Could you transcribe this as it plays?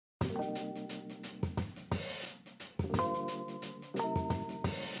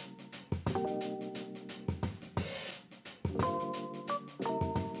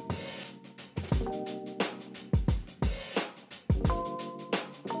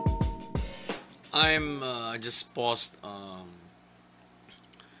I just paused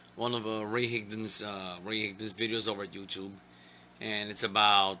one of Ray Higdon's videos over at YouTube, and it's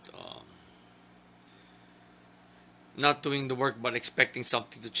about not doing the work but expecting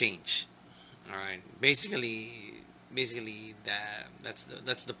something to change. All right, basically that's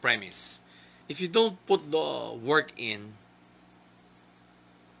the premise. If you don't put the work in,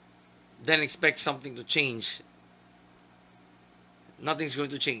 then expect something to change. Nothing's going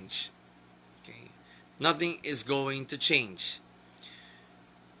to change. Okay, nothing is going to change.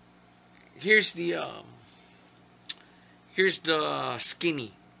 Here's the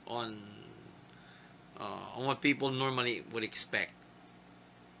skinny on what people normally would expect.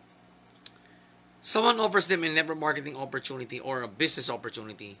 Someone offers them a network marketing opportunity or a business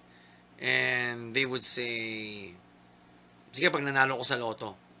opportunity, and they would say, sige, pag nanalo ko sa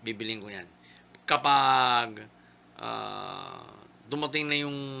loto, bibiling ko yan. Kapag ah, dumating na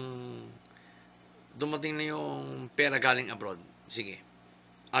yung pera galing abroad, sige,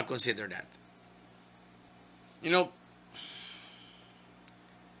 I'll consider that. You know,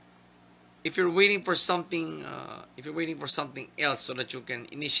 if you're waiting for something else so that you can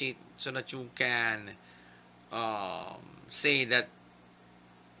initiate, so that you can say that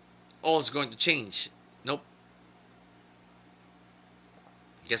all's going to change. Nope.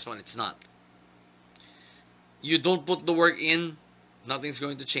 Guess what? It's not. You don't put the work in, nothing's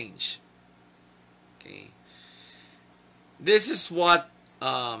going to change. Okay. This is what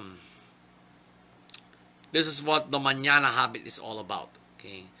the mañana habit is all about.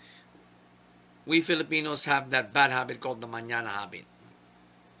 Okay. We Filipinos have that bad habit called the mañana habit.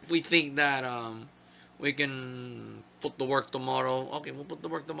 If we think that we can put the work tomorrow, okay, we'll put the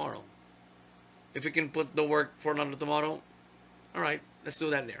work tomorrow. If we can put the work for another tomorrow, all right, let's do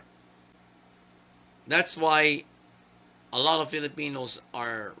that there. That's why a lot of Filipinos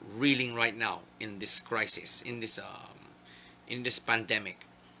are reeling right now in this crisis, in this pandemic.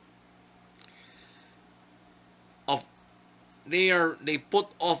 Of they put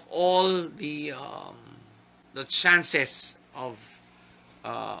off all the chances of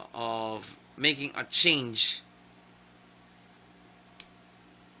making a change.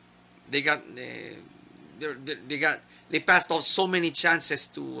 They got they passed off so many chances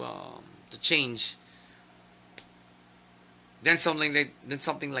to change. Then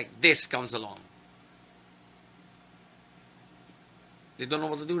something like this comes along. They don't know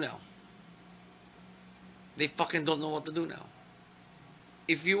what to do now. They fucking don't know what to do now.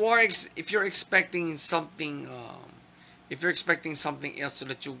 If you're expecting something, if you're expecting something else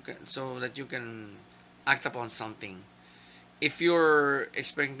so that you can act upon something, if you're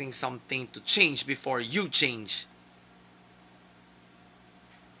expecting something to change before you change,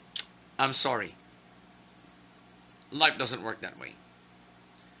 I'm sorry. Life doesn't work that way.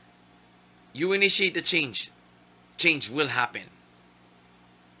 You initiate the change, change will happen.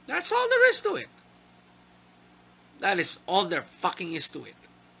 That's all there is to it. That is all there fucking is to it.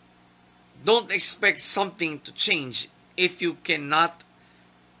 Don't expect something to change if you cannot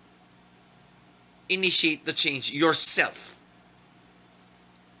initiate the change yourself.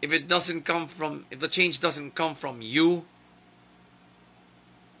 If the change doesn't come from you,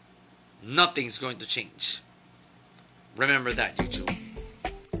 nothing's going to change. Remember that, YouTube.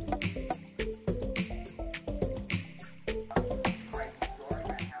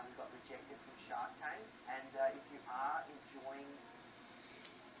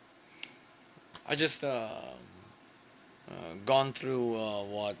 I just gone through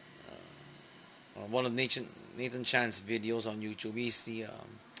one of Nathan Chan's videos on YouTube. He's the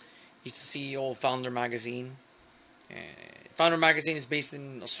CEO of Founder Magazine. Founder Magazine is based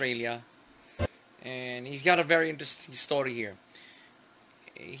in Australia, and he's got a very interesting story here.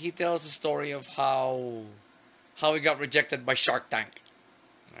 He tells the story of how he got rejected by Shark Tank.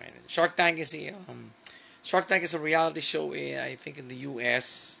 Right? Shark Tank is a reality show I think in the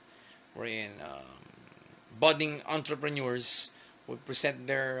U.S. wherein budding entrepreneurs would pitch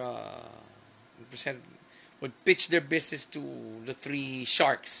their business to the three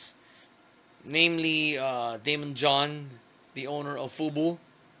sharks, namely Damon John, the owner of Fubu,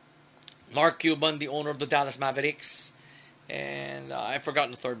 Mark Cuban, the owner of the Dallas Mavericks, and I've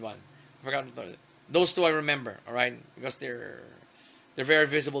forgotten the third one. Those two I remember, all right, because they're very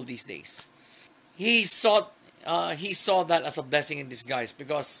visible these days. He saw that as a blessing in disguise,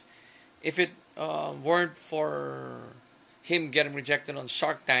 because if it weren't for him getting rejected on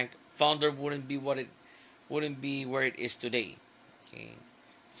Shark Tank, Founder wouldn't be where it is today. Okay.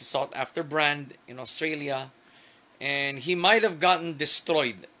 It's a sought after brand in Australia, and he might have gotten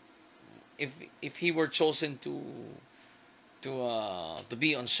destroyed if he were chosen to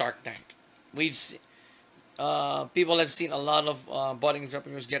be on Shark Tank. We've people have seen a lot of budding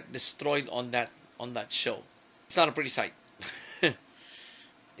entrepreneurs get destroyed on that show. It's not a pretty sight.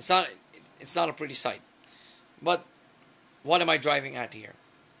 it's not it's not a pretty sight. But what am I driving at here?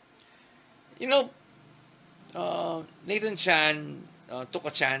 You know, Nathan Chan took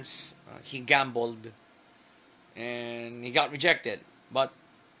a chance. He gambled, and he got rejected. But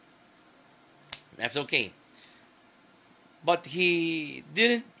that's okay. But he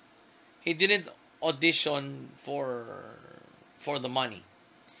didn't audition for the money.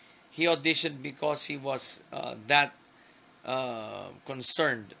 He auditioned because he was that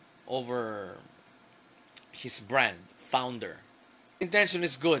concerned over his brand, Founder. Intention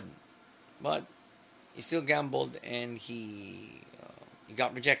is good, but he still gambled, and he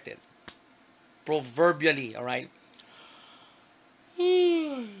got rejected. Proverbially, all right.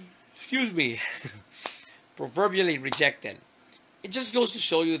 Excuse me. Proverbially rejected. It just goes to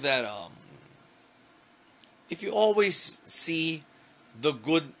show you that if you always see the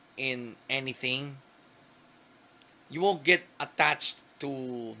good in anything, you won't get attached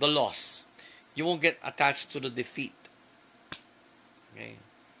to the loss. You won't get attached to the defeat. Okay,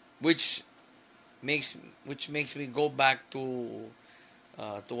 which makes me go back to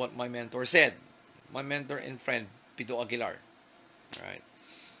what my mentor said. My mentor and friend Pido Aguilar. All right,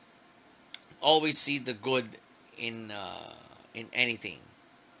 always see the good in anything.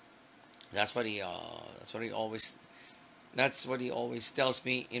 That's what he always tells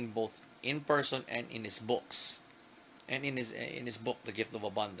me, in both in person and in his books, and in his book, The Gift of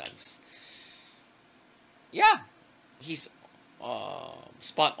Abundance. Yeah, he's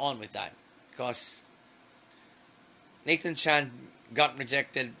spot on with that, because Nathan Chan got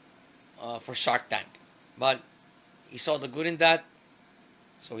rejected for Shark Tank, but he saw the good in that,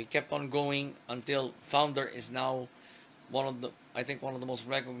 so he kept on going until Founder is now one of the most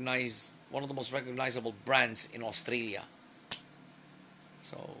recognizable brands in Australia.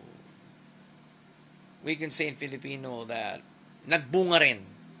 So we can say in Filipino that nagbunga rin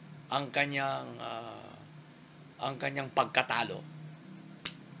ang kanyang pagkatalo.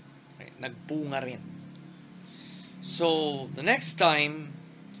 Okay, nagbunga rin. So the next time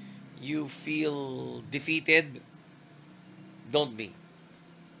you feel defeated, don't be.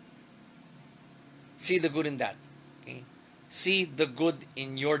 See the good in that. Okay? See the good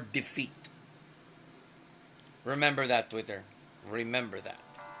in your defeat. Remember that, Twitter. Remember that.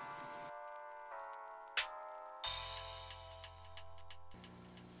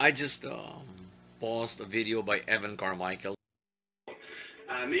 I just paused a video by Evan Carmichael.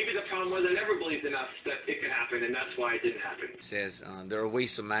 Maybe the problem was I never believed enough that it could happen, and that's why it didn't happen. It says there are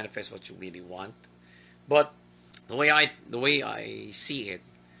ways to manifest what you really want, but the way I see it,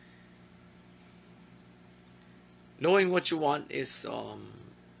 knowing what you want is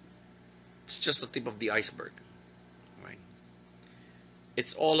it's just the tip of the iceberg, right?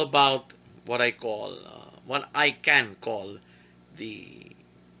 It's all about what I can call the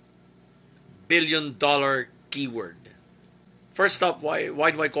 $1 billion keyword. First up, why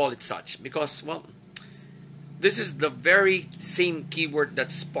do I call it such? Because, well, this is the very same keyword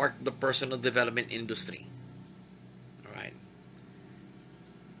that sparked the personal development industry. All right.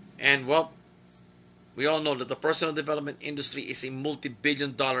 And, well, we all know that the personal development industry is a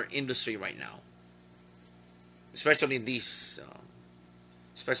multi-billion-dollar industry right now, especially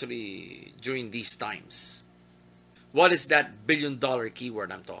especially during these times. What is that $1 billion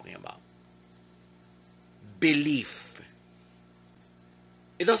keyword I'm talking about? Belief.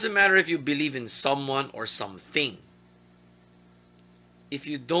 It doesn't matter if you believe in someone or something. If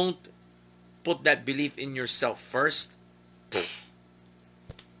you don't put that belief in yourself first,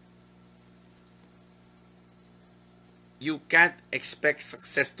 you can't expect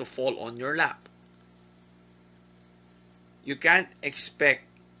success to fall on your lap. You can't expect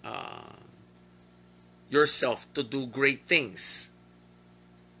yourself to do great things.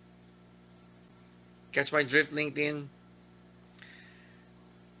 Catch my drift, LinkedIn?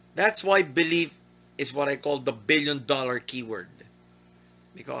 That's why belief is what I call the $1 billion keyword.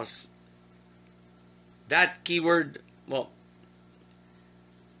 Because that keyword, well,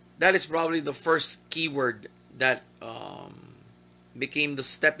 that is probably the first keyword that became the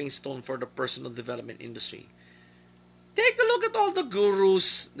stepping stone for the personal development industry. Take a look at all the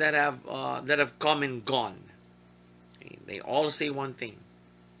gurus that have come and gone. They all say one thing: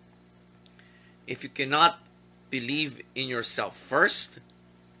 if you cannot believe in yourself first,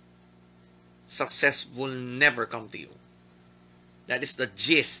 success will never come to you. That is the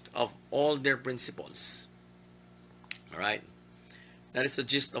gist of all their principles. Alright? That is the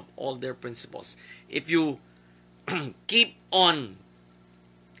gist of all their principles. If you keep on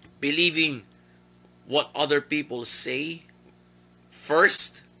believing what other people say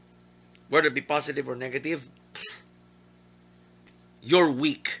first, whether it be positive or negative, you're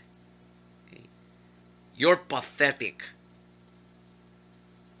weak. Okay? You're pathetic.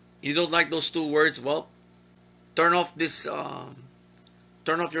 You don't like those two words? Well, turn off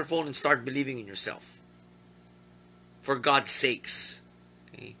turn off your phone and start believing in yourself. For God's sakes.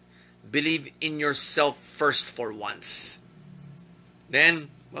 Okay? Believe in yourself first for once. Then,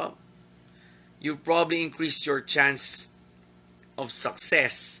 well, you've probably increased your chance of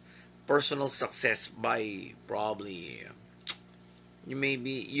success, personal success, by probably you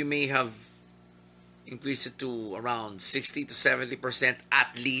may have increased it to around 60 to 70%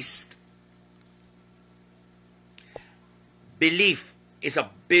 at least. Belief is a $1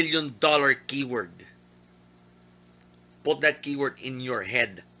 billion keyword. Put that keyword in your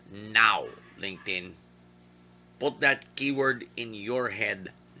head now, LinkedIn. Put that keyword in your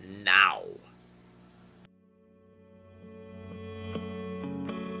head now.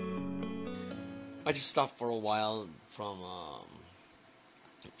 I just stopped for a while from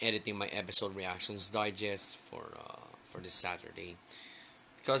editing my episode reactions digest for this Saturday,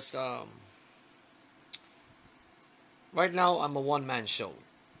 because right now I'm a one-man show.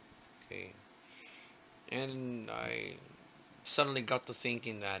 Okay, and I suddenly got to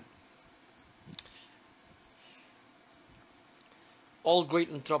thinking that all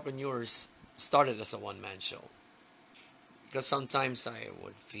great entrepreneurs started as a one-man show, because sometimes I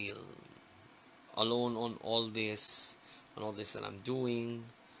would feel alone on all this that I'm doing.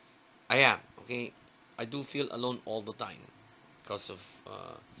 I am, okay. I do feel alone all the time because of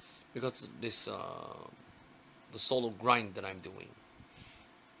this the solo grind that I'm doing.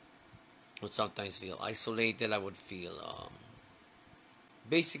 I would sometimes feel isolated. I would feel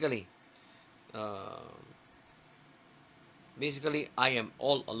basically uh, basically I am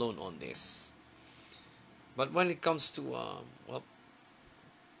all alone on this. But when it comes to well,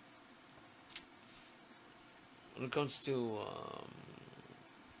 when it comes to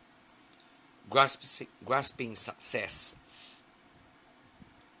grasping success,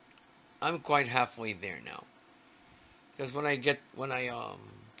 I'm quite halfway there now. Because when I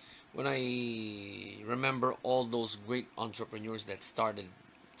remember all those great entrepreneurs that started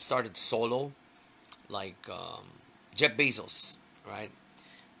solo, like Jeff Bezos, right?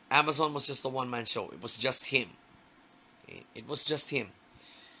 Amazon was just a one man show. It was just him. Okay? It was just him.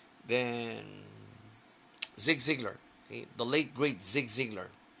 Then Zig Ziglar, okay? The late great Zig Ziglar.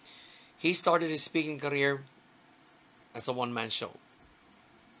 He started his speaking career as a one man show.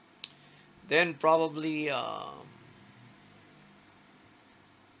 Then probably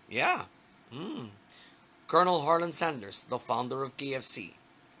yeah, Colonel Harlan Sanders, the founder of KFC.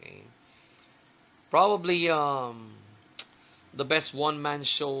 Okay? Probably the best one man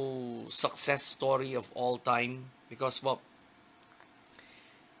show success story of all time, because well,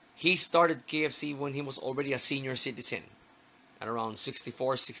 he started KFC when he was already a senior citizen at around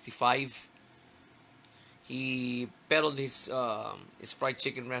 64, 65. He peddled his fried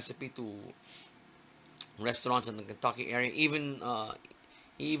chicken recipe to restaurants in the Kentucky area. He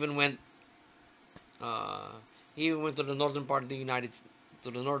even went uh, he even went to the northern part of the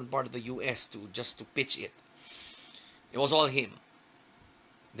northern part of the U.S. to just to pitch it. It was all him.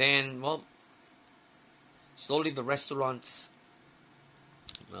 Then, well, slowly the restaurants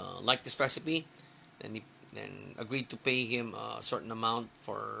liked this recipe. Then agreed to pay him a certain amount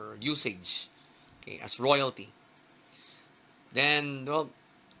for usage, okay, as royalty. Then, well,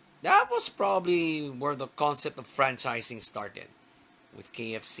 that was probably where the concept of franchising started with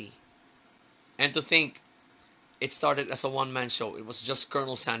KFC. And to think it started as a one-man show. It was just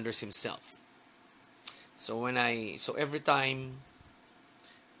Colonel Sanders himself. So every time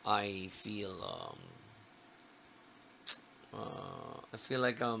I feel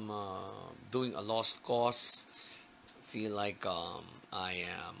like I'm doing a lost cause. Feel like I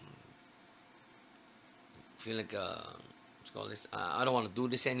am feel like what's call this? I don't want to do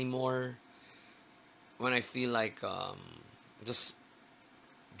this anymore. When I feel like just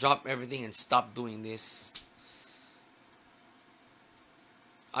drop everything and stop doing this,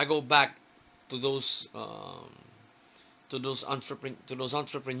 I go back to those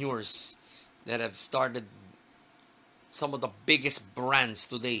entrepreneurs that have started some of the biggest brands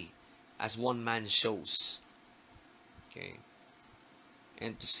today as one man shows. Okay,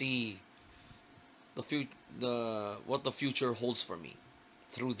 and to see what the future holds for me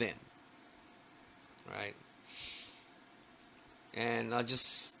through them, right? And I'll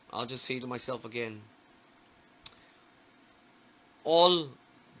just say to myself again, all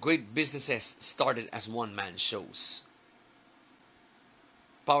great businesses started as one man shows.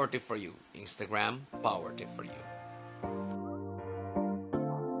 power tip for you. Instagram, power tip for you.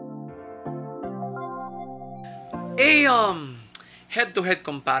 A head-to-head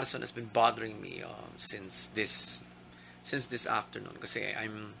comparison has been bothering me since this afternoon, kasi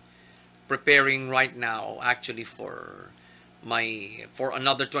I'm preparing right now actually for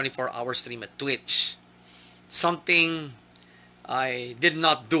another 24-hour stream at Twitch. Something I did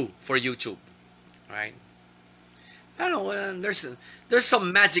not do for YouTube, right? I don't know. There's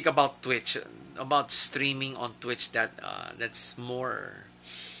some magic about Twitch, about streaming on Twitch that's more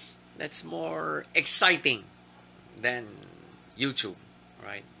exciting than YouTube,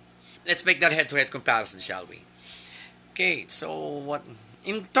 right? Let's make that head-to-head comparison, shall we? Okay, so what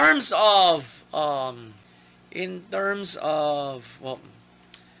in terms of well,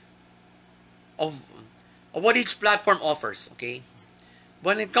 of what each platform offers, okay?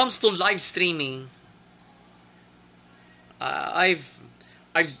 When it comes to live streaming, I've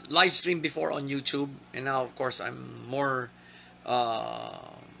live streamed before on YouTube, and now of course I'm more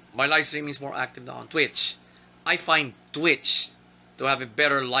my live streaming is more active now on Twitch. I find Twitch to have a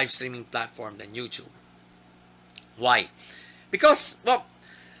better live streaming platform than YouTube. Why? Because, well,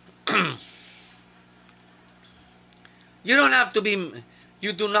 you do not have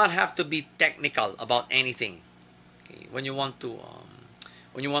to be technical about anything, okay, when you want to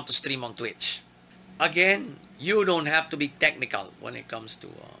stream on Twitch. Again, you don't have to be technical when it comes to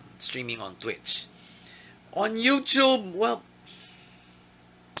streaming on Twitch. On YouTube, well,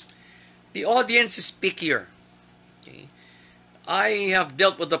 the audience is pickier. Okay, I have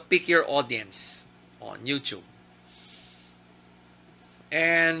dealt with a pickier audience on YouTube.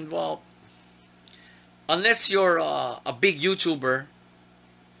 And, well, unless you're a big YouTuber,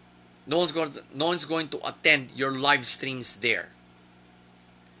 no one's going to attend your live streams there.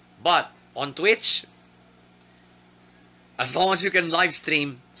 But on Twitch, as long as you can live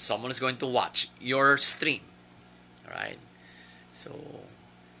stream, someone is going to watch your stream. Alright? So,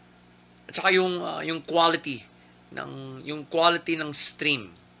 at saka yung quality ng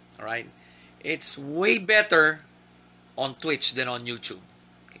stream, alright? It's way better on Twitch than on YouTube.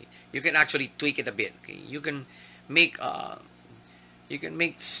 Okay? You can actually tweak it a bit. Okay? You can make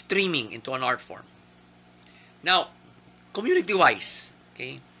streaming into an art form. Now, community-wise,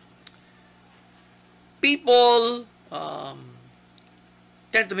 okay, people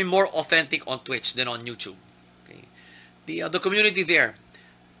tend to be more authentic on Twitch than on YouTube. Okay? The community there,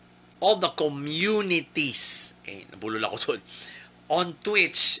 all the communities, okay, nabulol ako dun, on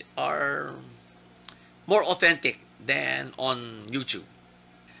Twitch are more authentic than on YouTube.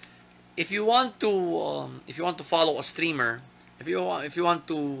 If you want to follow a streamer, if you want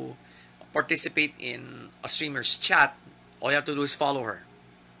to participate in a streamer's chat, all you have to do is follow her.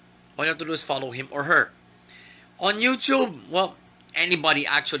 All you have to do is follow him or her. On YouTube, well, anybody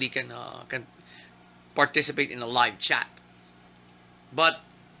actually can participate in a live chat, but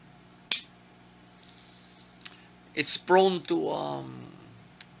it's prone to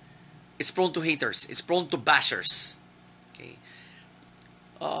haters. It's prone to bashers. Okay,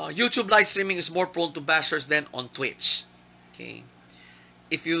 YouTube live streaming is more prone to bashers than on Twitch. Okay,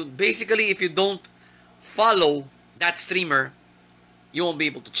 if you don't follow that streamer, you won't be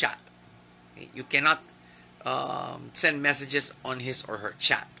able to chat. Okay? You cannot send messages on his or her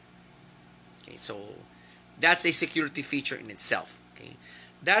chat. Okay, so that's a security feature in itself. Okay,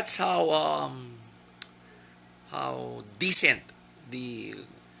 that's how decent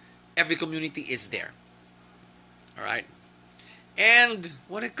every community is there. All right, and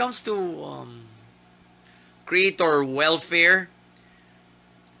when it comes to creator welfare,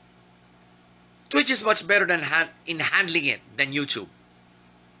 Twitch is much better in handling it than YouTube.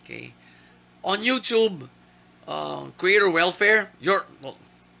 Okay, on YouTube, creator welfare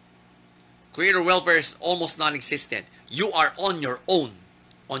is almost non-existent. You are on your own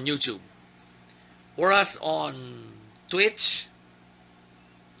on YouTube. Whereas on Twitch,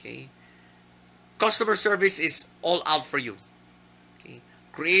 okay, customer service is all out for you. Okay,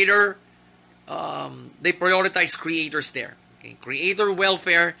 creator, they prioritize creators there. Okay, creator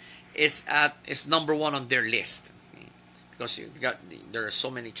welfare is number one on their list. Okay? Because there are so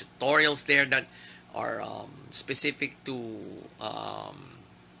many tutorials there that are specific to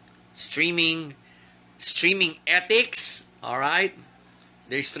streaming ethics. All right,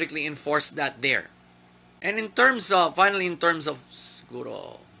 they strictly enforce that there. And in terms of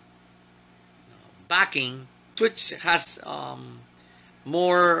siguro backing, Twitch has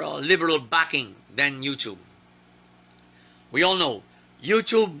more liberal backing than YouTube. We all know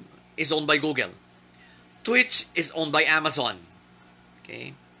YouTube is owned by Google. Twitch is owned by Amazon.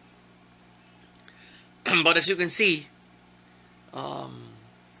 Okay, but as you can see,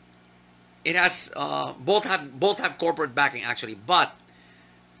 It has both have corporate backing actually, but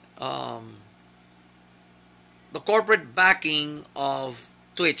the corporate backing of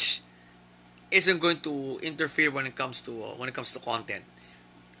Twitch isn't going to interfere when it comes to content.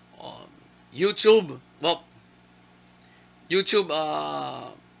 Um, YouTube, well, YouTube,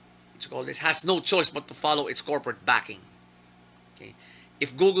 what you call this, has no choice but to follow its corporate backing. Okay,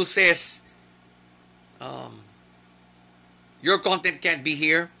 if Google says your content can't be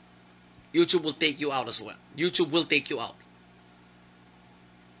here, YouTube will take you out as well. YouTube will take you out,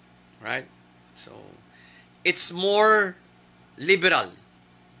 right? So it's more liberal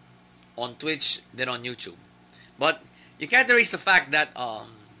on Twitch than on YouTube, but you can't erase the fact that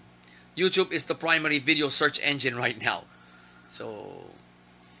YouTube is the primary video search engine right now. So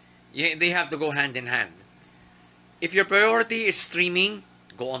yeah, they have to go hand in hand. If your priority is streaming,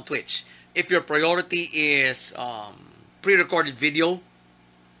 go on Twitch. If your priority is pre-recorded video,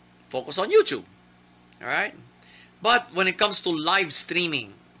 focus on YouTube. All right? But when it comes to live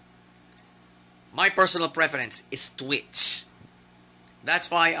streaming, my personal preference is Twitch. That's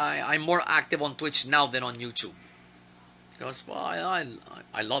why I'm more active on Twitch now than on YouTube. Because well,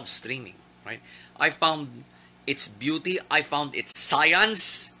 I love streaming, right? I found its beauty. I found its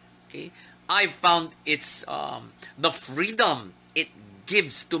science. Okay, I found its the freedom it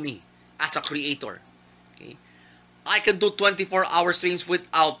gives to me as a creator. Okay, I can do 24-hour streams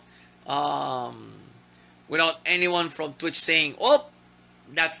without anyone from Twitch saying, "Oh,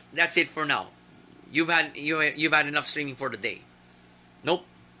 that's it for now. You've had enough streaming for the day." Nope.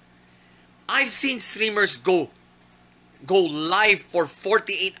 I've seen streamers go live for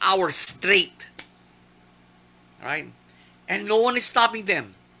 48 hours straight. All right? And no one is stopping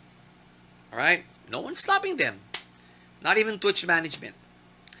them. All right? No one's stopping them. Not even Twitch management.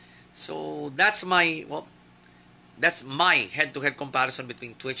 So that's my head-to-head comparison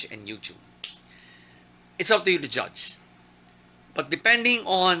between Twitch and YouTube. It's up to you to judge. But depending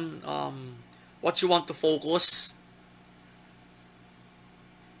on what you want to focus,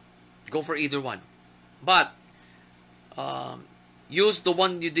 go for either one. But use the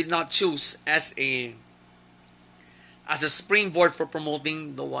one you did not choose as a springboard for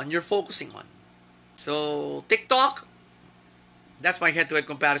promoting the one you're focusing on. So TikTok, that's my head-to-head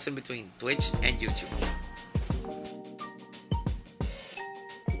comparison between Twitch and YouTube.